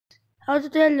how to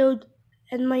download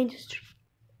and mindustry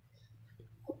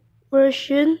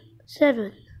version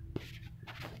 7.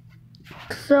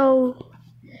 So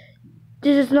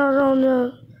this is not on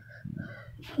the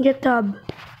GitHub,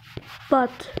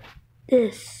 but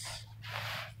this.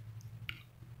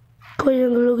 Go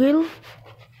in Google.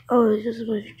 Oh, this is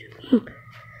my video.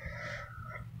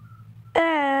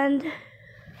 And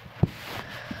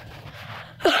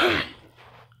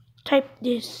type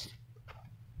this.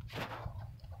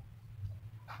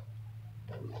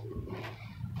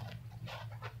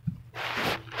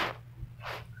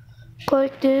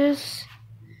 Click this.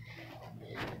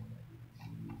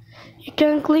 You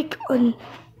can click on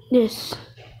this.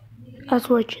 Let's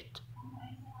watch it.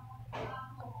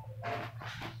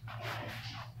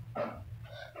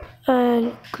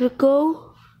 And click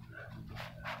go.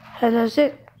 And that's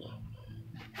it.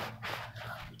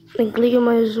 And click on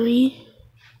mindustry.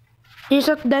 It's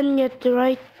not done yet,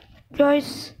 right,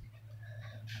 guys?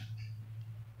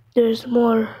 There's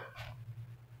more.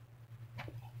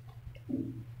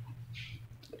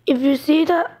 If you see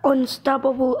the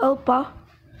unstoppable alpha,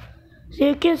 so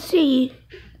you can see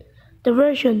the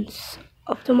versions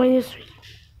of the mindustry.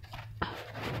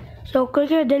 So click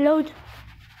here, download.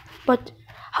 But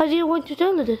how do you want to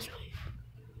download this way?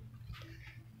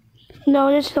 No,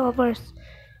 let's go first.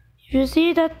 If you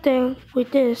see that thing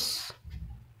with this,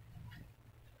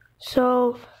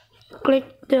 so click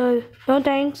the no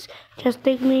thanks, just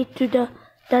take me to the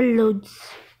downloads.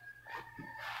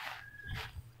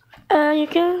 You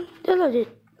can download it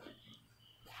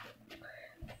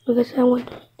because I want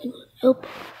to help.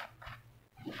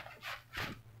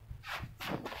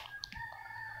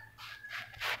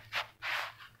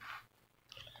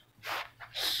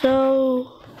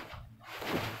 So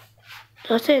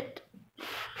that's it.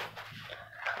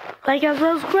 Like and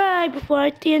subscribe before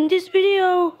I end this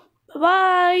video. Bye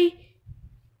bye.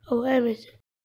 Oh, I missed it.